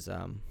this, because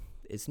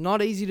it's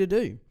not easy to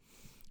do.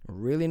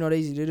 Really not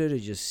easy to do, to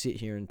just sit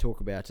here and talk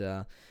about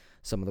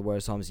some of the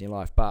worst times in your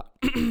life. But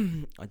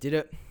I did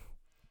it.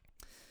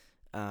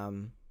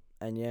 And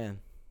yeah,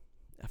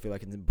 I feel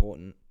like it's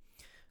important.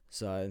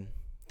 So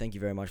thank you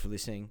very much for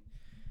listening.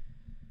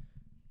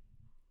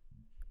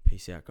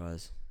 Peace out,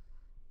 guys.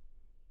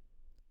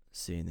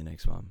 See you in the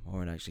next one. I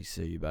won't actually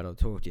see you, but I'll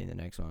talk to you in the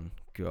next one.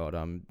 God,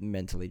 I'm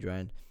mentally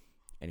drained.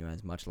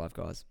 Anyways, much love,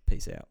 guys.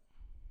 Peace out.